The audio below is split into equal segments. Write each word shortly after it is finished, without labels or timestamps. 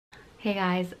Hey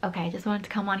guys, okay, I just wanted to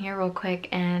come on here real quick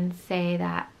and say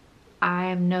that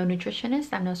I'm no nutritionist.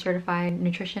 I'm no certified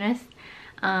nutritionist.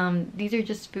 These are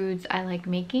just foods I like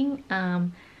making.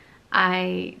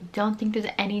 I don't think there's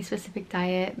any specific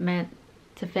diet meant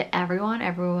to fit everyone.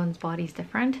 Everyone's body's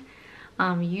different.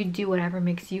 You do whatever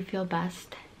makes you feel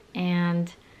best,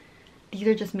 and these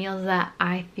are just meals that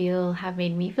I feel have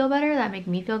made me feel better, that make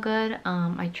me feel good.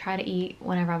 I try to eat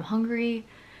whenever I'm hungry,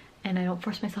 and I don't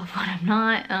force myself when I'm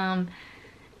not.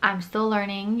 I'm still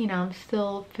learning, you know, I'm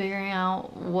still figuring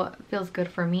out what feels good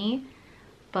for me,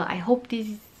 but I hope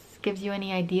this gives you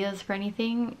any ideas for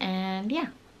anything. And yeah,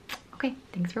 okay,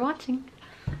 thanks for watching.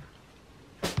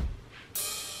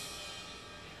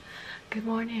 Good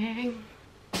morning.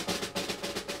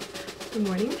 Good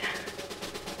morning.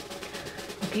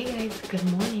 Okay guys, good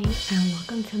morning and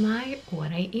welcome to my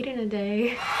what I eat in a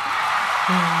day.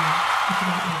 It's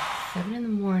about like 7 in the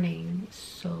morning,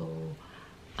 so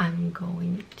I'm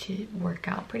going to work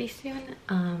out pretty soon.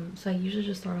 So I usually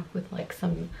just start off with like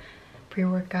some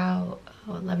pre-workout,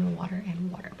 lemon water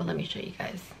and water, but let me show you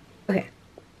guys. Okay.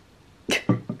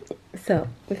 So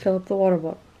we fill up the water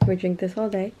bottle. We drink this all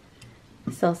day.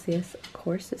 Celsius, of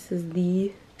course. This is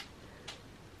the,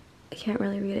 I can't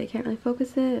really read it, I can't really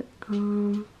focus it.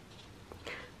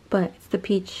 But it's the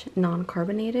peach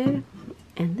non-carbonated.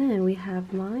 And then we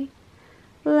have my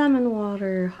lemon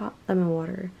water, hot lemon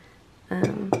water.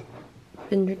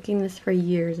 Been drinking this for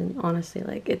years, and honestly,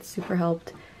 like, it's super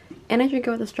helped. And I drink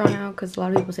it with a straw now because a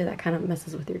lot of people say that kind of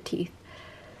messes with your teeth.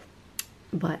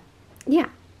 But yeah,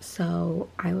 so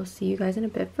I will see you guys in a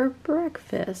bit for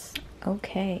breakfast.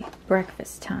 Okay,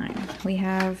 breakfast time. We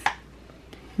have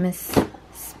Miss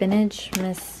Spinach,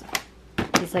 these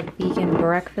like vegan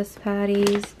breakfast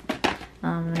patties.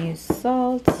 I use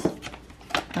salt.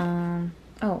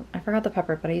 Oh, I forgot the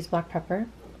pepper, but I use black pepper.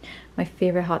 My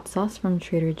favorite hot sauce from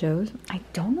Trader Joe's. I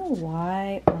don't know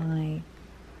why my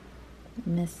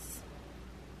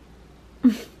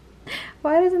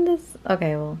why doesn't this,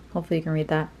 okay, well, hopefully you can read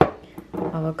that.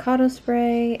 Avocado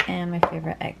spray and my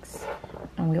favorite eggs.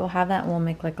 And we will have that and we'll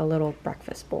make like a little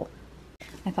breakfast bowl.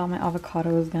 I thought my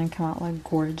avocado was gonna come out like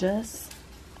gorgeous.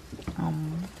 I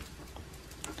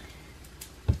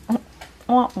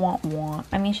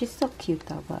mean, she's still cute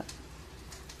though, but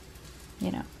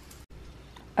you know.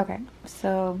 Okay,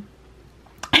 so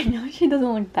I know she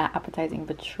doesn't look that appetizing,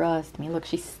 but trust me, look,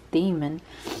 she's steaming.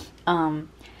 I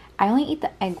only eat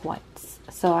the egg whites,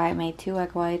 so I made 2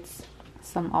 egg whites,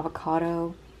 some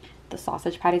avocado, the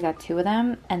sausage patties, I had 2 of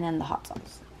them, and then the hot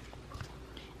sauce.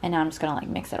 And now I'm just gonna like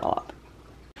mix it all up.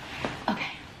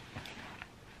 Okay.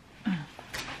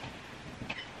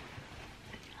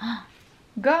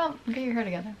 Girl, get your hair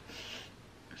together.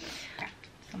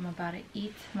 So I'm about to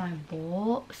eat my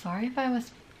bowl. Sorry if I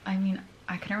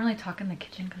couldn't really talk in the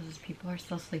kitchen because people are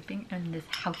still sleeping in this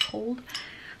household.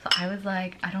 So I was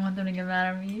like, I don't want them to get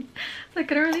mad at me. So I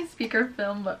couldn't really speak or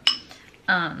film, but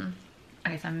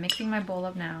okay, so I'm mixing my bowl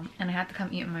up now, and I have to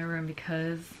come eat in my room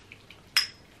because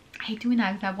I hate doing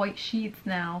that because I have white sheets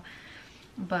now.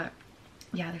 But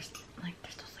yeah, they're still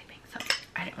sleeping, so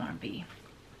I didn't want to be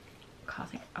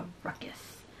causing a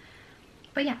ruckus.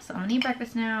 But yeah, so I'm gonna eat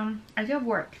breakfast now. I do have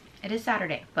work. It is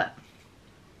Saturday, but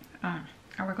I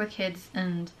work with kids,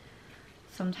 and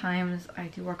sometimes I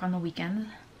do work on the weekends.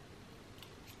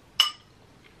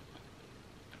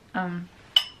 I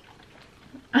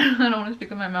don't want to speak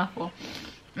with my mouth full.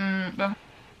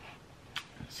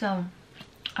 So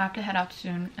I have to head out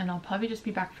soon, and I'll probably just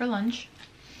be back for lunch.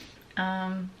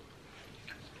 It's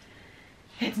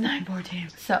 9:14.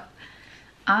 So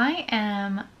I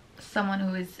am someone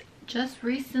who is just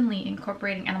recently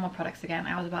incorporating animal products again.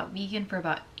 I was vegan for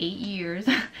about 8 years.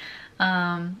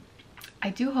 I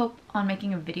do hope on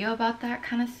making a video about that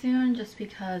kind of soon, just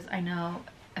because I know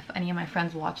if any of my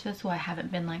friends watch this who I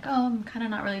haven't been like, oh, I'm kind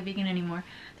of not really vegan anymore,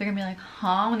 they're gonna be like,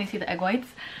 huh, when they see the egg whites.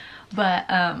 But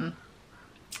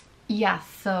yeah,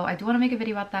 so I do want to make a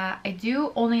video about that. I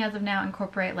do only as of now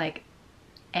incorporate like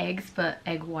eggs, but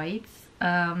egg whites,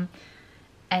 and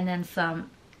then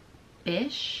some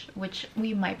fish, which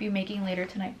we might be making later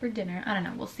tonight for dinner. I don't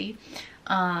know, we'll see.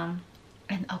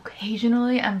 And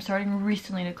occasionally I'm starting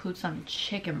recently to include some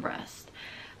chicken breast,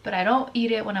 but I don't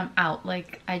eat it when I'm out.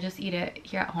 Like, I just eat it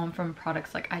here at home from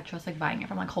products like I trust, like buying it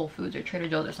from like Whole Foods or Trader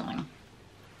Joe's or something,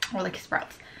 or like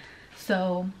Sprouts.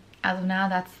 So as of now,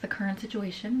 that's the current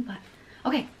situation. But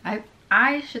okay,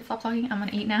 I should stop talking. I'm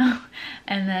gonna eat now,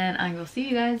 and then I will see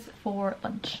you guys for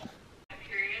lunch.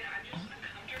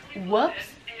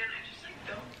 Whoops.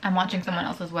 I'm watching someone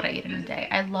else's what I eat in a day.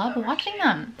 I love watching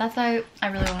them. That's why I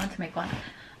really wanted to make one.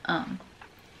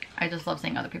 I I just love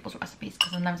seeing other people's recipes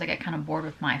because sometimes I get kind of bored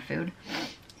with my food.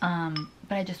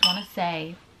 But I just want to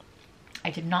say I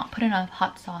did not put enough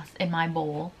hot sauce in my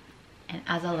bowl, and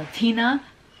as a Latina,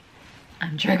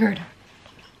 I'm triggered.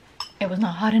 It was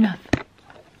not hot enough.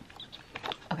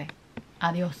 Okay,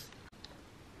 adios.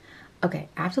 Okay,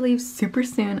 I have to leave super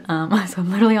soon, so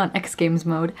I'm literally on X Games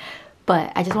mode.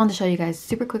 But I just wanted to show you guys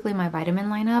super quickly my vitamin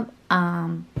lineup.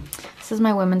 This is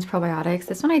my women's probiotics.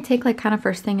 This one I take like kind of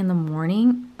first thing in the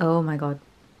morning. Oh my god.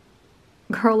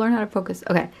 Girl, learn how to focus.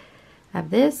 Okay, I have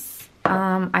this.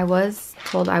 I was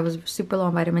told I was super low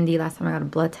on vitamin D last time I got a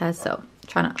blood test, so I'm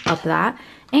trying to up that.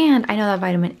 And I know that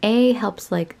vitamin A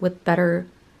helps like with better,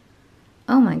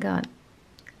 oh my god.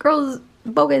 Girls,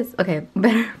 bogus. Okay,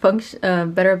 better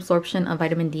function, better absorption of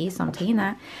vitamin D, so I'm taking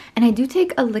that. And I do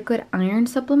take a liquid iron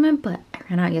supplement, but I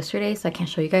ran out yesterday, so I can't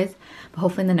show you guys. But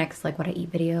hopefully in the next like what I eat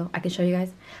video, I can show you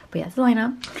guys. But yeah, that's the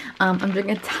lineup. I'm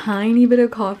drinking a tiny bit of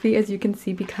coffee, as you can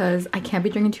see, because I can't be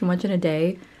drinking too much in a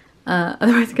day.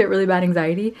 Otherwise I get really bad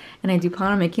anxiety. And I do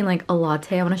plan on making like a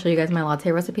latte. I want to show you guys my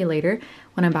latte recipe later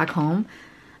when I'm back home.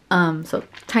 So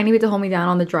tiny bit to hold me down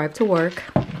on the drive to work.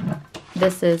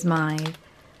 This is my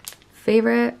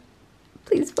favorite,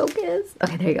 please focus.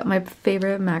 Okay, there you go. My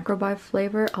favorite Macrobio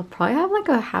flavor. I'll probably have like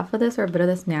a half of this or a bit of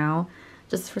this now,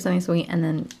 just for something sweet, and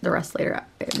then the rest later.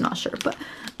 I'm not sure, but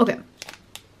okay.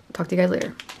 Talk to you guys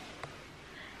later.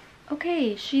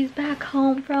 Okay, she's back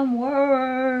home from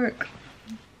work.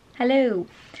 Hello.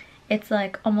 It's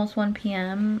like almost 1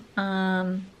 p.m.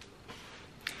 I'm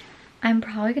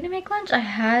probably gonna make lunch. I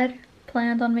had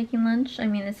planned on making lunch. I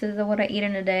mean, this is what I eat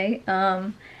in a day.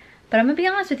 But I'm gonna be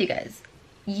honest with you guys.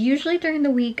 Usually during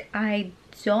the week, I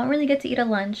don't really get to eat a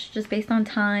lunch just based on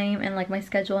time and like my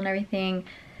schedule and everything,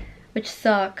 which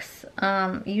sucks.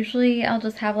 Usually I'll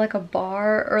just have like a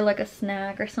bar or like a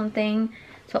snack or something.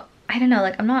 So I don't know,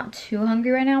 like I'm not too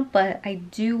hungry right now, but I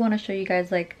do want to show you guys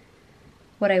like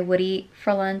what I would eat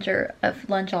for lunch or a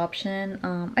lunch option.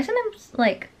 I sometimes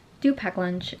like do pack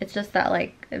lunch. It's just that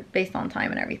like based on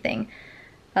time and everything.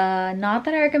 Not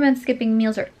that I recommend skipping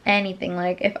meals or anything.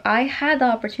 Like if I had the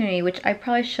opportunity, which I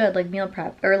probably should, like meal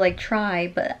prep or like try,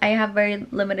 but I have very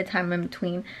limited time in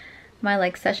between my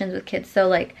like sessions with kids, so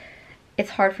like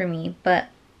it's hard for me. But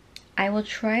I will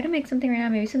try to make something right now,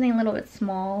 maybe something a little bit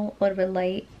small, a little bit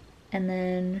light, and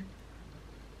then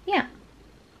yeah,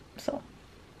 so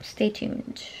stay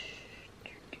tuned.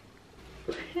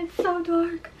 It's so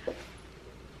dark.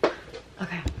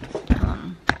 Okay,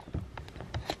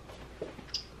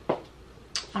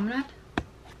 I'm gonna have to...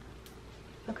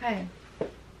 Okay.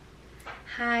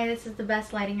 Hi, this is the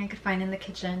best lighting I could find in the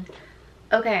kitchen.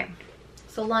 Okay,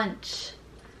 so lunch.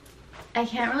 I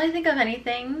can't really think of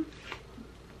anything,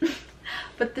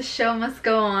 but the show must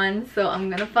go on, so I'm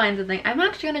gonna find something. I'm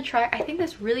actually gonna try, I think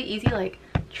this really easy like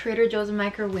Trader Joe's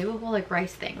microwavable like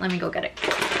rice thing. Let me go get it.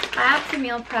 I have to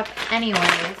meal prep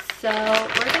anyway, so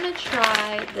we're gonna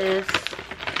try this.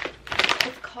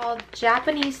 It's called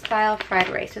Japanese style fried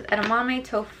rice with edamame,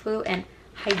 tofu, and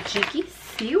hijiki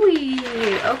seaweed.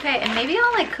 Okay, and maybe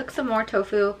I'll like cook some more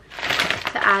tofu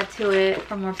to add to it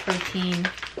for more protein.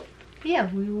 But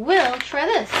yeah, we will try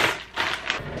this.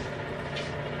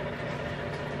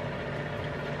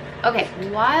 Okay,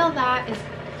 while that is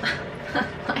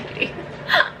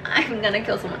I'm gonna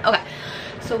kill someone. Okay,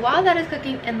 so while that is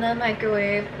cooking in the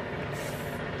microwave,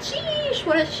 sheesh,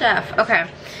 what a chef. Okay,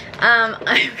 I'm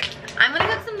gonna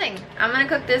cook something. I'm gonna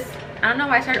cook this. I don't know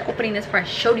why I started opening this before I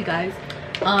showed you guys.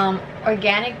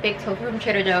 Organic baked tofu from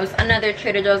Trader Joe's. Another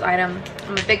Trader Joe's item.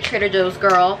 I'm a big Trader Joe's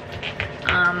girl.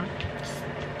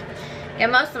 Get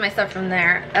most of my stuff from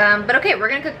there. But okay, we're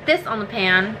gonna cook this on the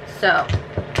pan. So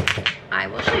I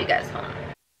will show you guys home.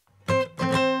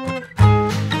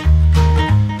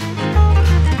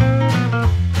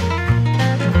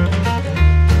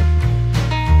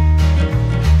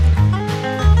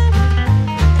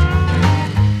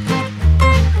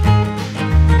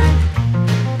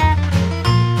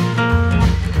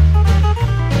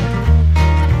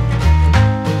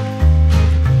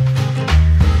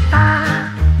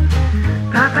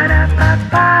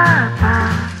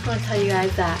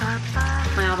 That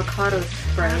my avocado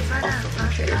spread is also from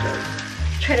Trader Joe's.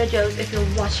 Trader Joe's, if you're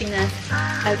watching this,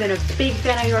 I've been a big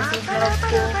fan of yours since middle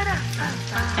school,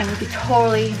 and we could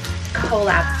totally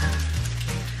collab.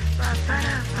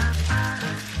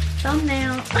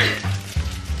 Thumbnail.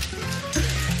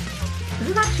 This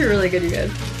is actually really good, you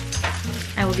guys.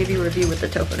 I will give you a review with the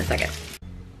tofu in a second.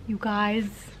 You guys,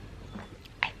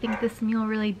 I think this meal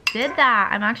really did that.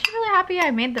 I'm actually really happy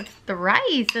I made the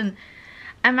rice, and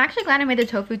I'm actually glad I made the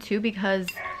tofu too, because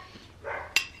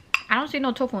I don't see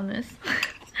no tofu in this.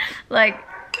 Like,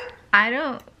 I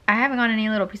I haven't got any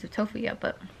little piece of tofu yet,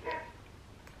 but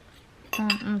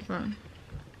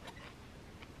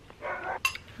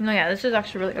no, yeah, this is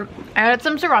actually really good. I added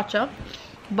some sriracha,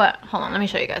 but hold on, let me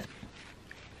show you guys.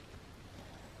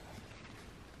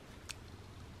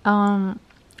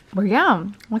 But yeah,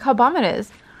 look how bomb it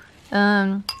is.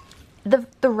 The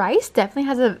rice definitely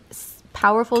has a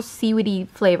powerful seaweedy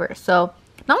flavor. So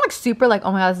not like super like,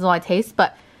 oh my god, this is all I taste,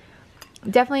 but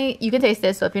definitely you can taste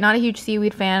this. So if you're not a huge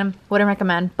seaweed fan, wouldn't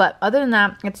recommend. But other than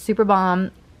that, it's super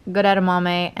bomb, good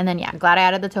edamame. And then yeah, glad I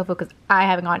added the tofu because I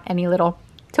haven't got any little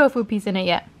tofu piece in it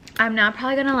yet. I'm now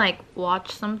probably gonna like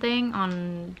watch something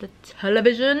on the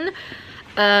television.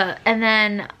 And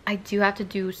then I do have to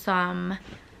do some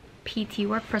PT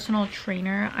work, personal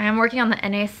trainer. I am working on the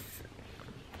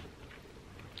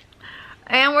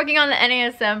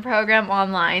NASM program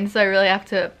online, so I really have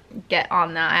to get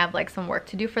on that. I have like some work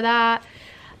to do for that.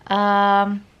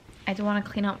 I do want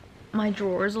to clean up my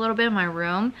drawers a little bit in my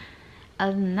room.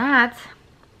 Other than that,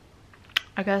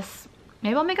 I guess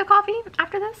maybe I'll make a coffee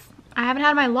after this. I haven't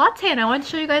had my latte and I want to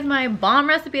show you guys my bomb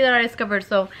recipe that I discovered.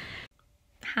 So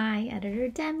hi, editor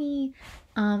Demi.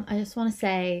 I just want to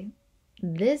say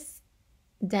this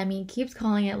Demi keeps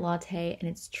calling it latte and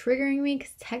it's triggering me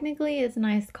because technically it's an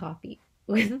iced coffee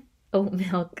with oat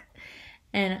milk.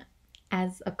 And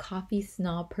as a coffee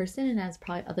snob person, and as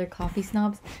probably other coffee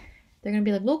snobs, they're gonna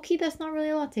be like, low-key, that's not really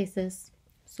a latte, sis.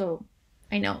 So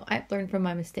I know, I've learned from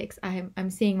my mistakes. I'm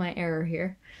seeing my error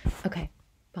here. Okay,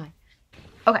 bye.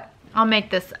 Okay, I'll make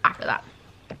this after that.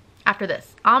 After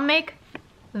this. I'll make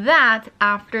that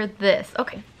after this.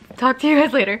 Okay, talk to you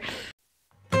guys later.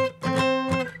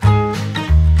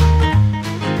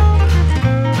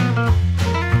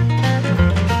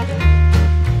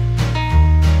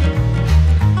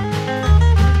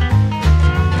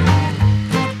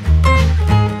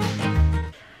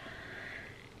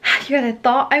 You guys, I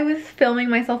thought I was filming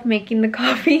myself making the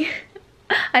coffee.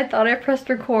 I thought I pressed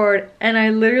record and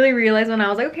I literally realized when I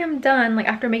was like, okay, I'm done, like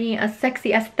after making a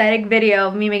sexy aesthetic video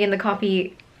of me making the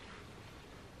coffee,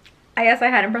 I guess I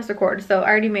hadn't pressed record, so I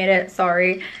already made it,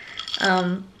 sorry.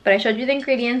 But I showed you the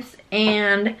ingredients,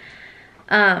 and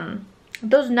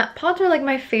those nut pods are like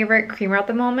my favorite creamer at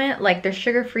the moment. Like they're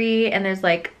sugar free, and there's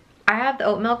like, I have the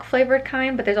oat milk flavored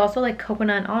kind, but there's also like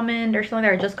coconut almond or something,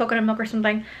 or just coconut milk or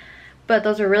something. But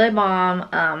those are really bomb.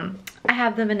 I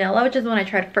have the vanilla, which is the one I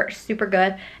tried first, super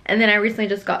good. And then I recently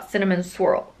just got cinnamon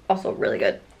swirl, also really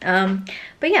good.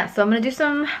 But yeah, so I'm gonna do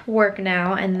some work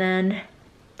now, and then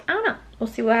I don't know, we'll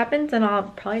see what happens, and I'll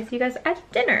probably see you guys at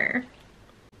dinner.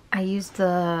 I used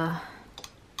the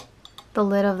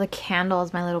lid of the candle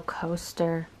as my little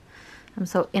coaster. I'm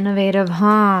so innovative,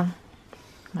 huh?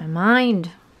 My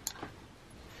mind.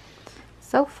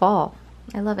 So fall.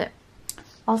 I love it.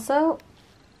 Also,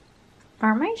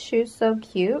 aren't my shoes so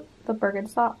cute? The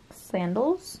Birkenstock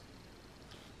sandals.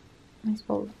 I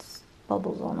spilled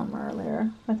bubbles on them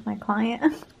earlier with my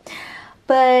client.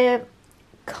 But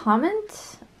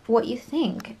comment what you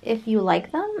think. If you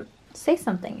like them, say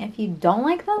something. If you don't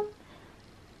like them,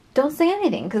 don't say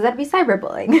anything, because that'd be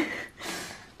cyberbullying.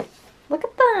 Look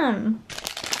at them.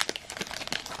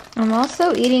 I'm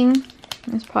also eating,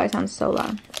 this probably sounds so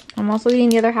loud. I'm also eating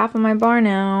the other half of my bar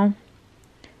now.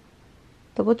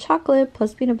 Double chocolate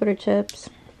plus peanut butter chips.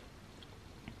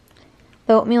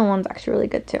 The oatmeal one's actually really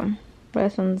good too, but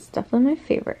this one's definitely my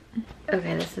favorite.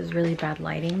 Okay, this is really bad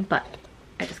lighting, but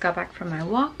I just got back from my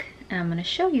walk and I'm gonna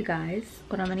show you guys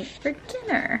what I'm gonna eat for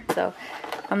dinner. So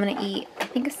I'm gonna eat, I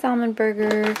think, a salmon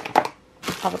burger,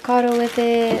 avocado with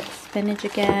it, spinach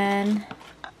again.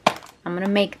 I'm gonna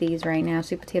make these right now,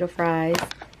 sweet potato fries.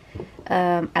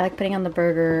 I like putting on the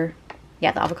burger,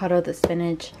 yeah, the avocado, the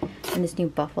spinach, and this new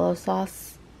buffalo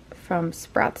sauce from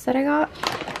Sprouts that I got.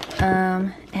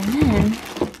 And then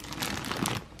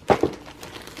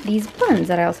these buns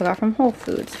that I also got from Whole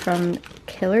Foods from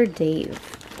Killer Dave.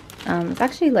 It's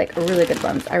actually like really good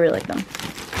buns. I really like them.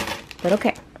 But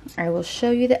okay, I will show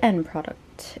you the end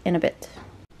product in a bit.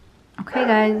 Okay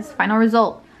guys, final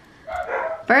result.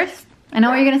 First, I know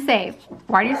what you're gonna say.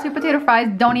 Why do your sweet potato fries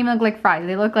don't even look like fries?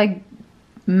 They look like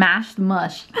mashed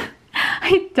mush.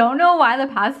 I don't know why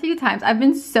the past few times I've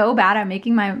been so bad at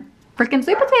making my freaking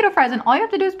sweet potato fries, and all you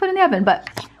have to do is put it in the oven,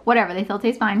 but whatever, they still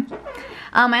taste fine.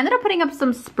 I ended up putting up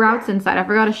some Sprouts inside. I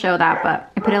forgot to show that,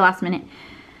 but I put it last minute.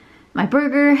 My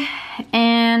burger,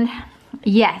 and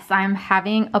yes, I'm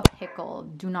having a pickle.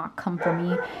 Do not come for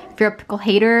me. If you're a pickle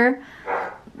hater,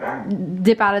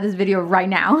 dip out of this video right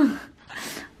now.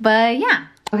 But yeah.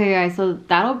 Okay guys, so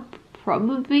that'll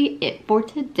probably be it for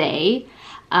today.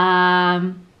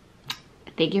 Thank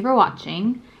you for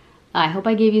watching. I hope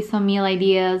I gave you some meal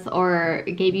ideas or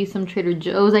gave you some Trader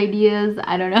Joe's ideas.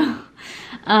 I don't know.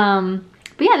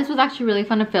 But yeah, this was actually really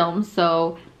fun to film.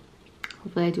 So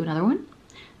hopefully I do another one.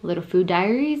 Little food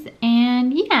diaries.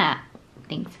 And yeah,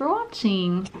 thanks for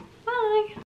watching. Bye.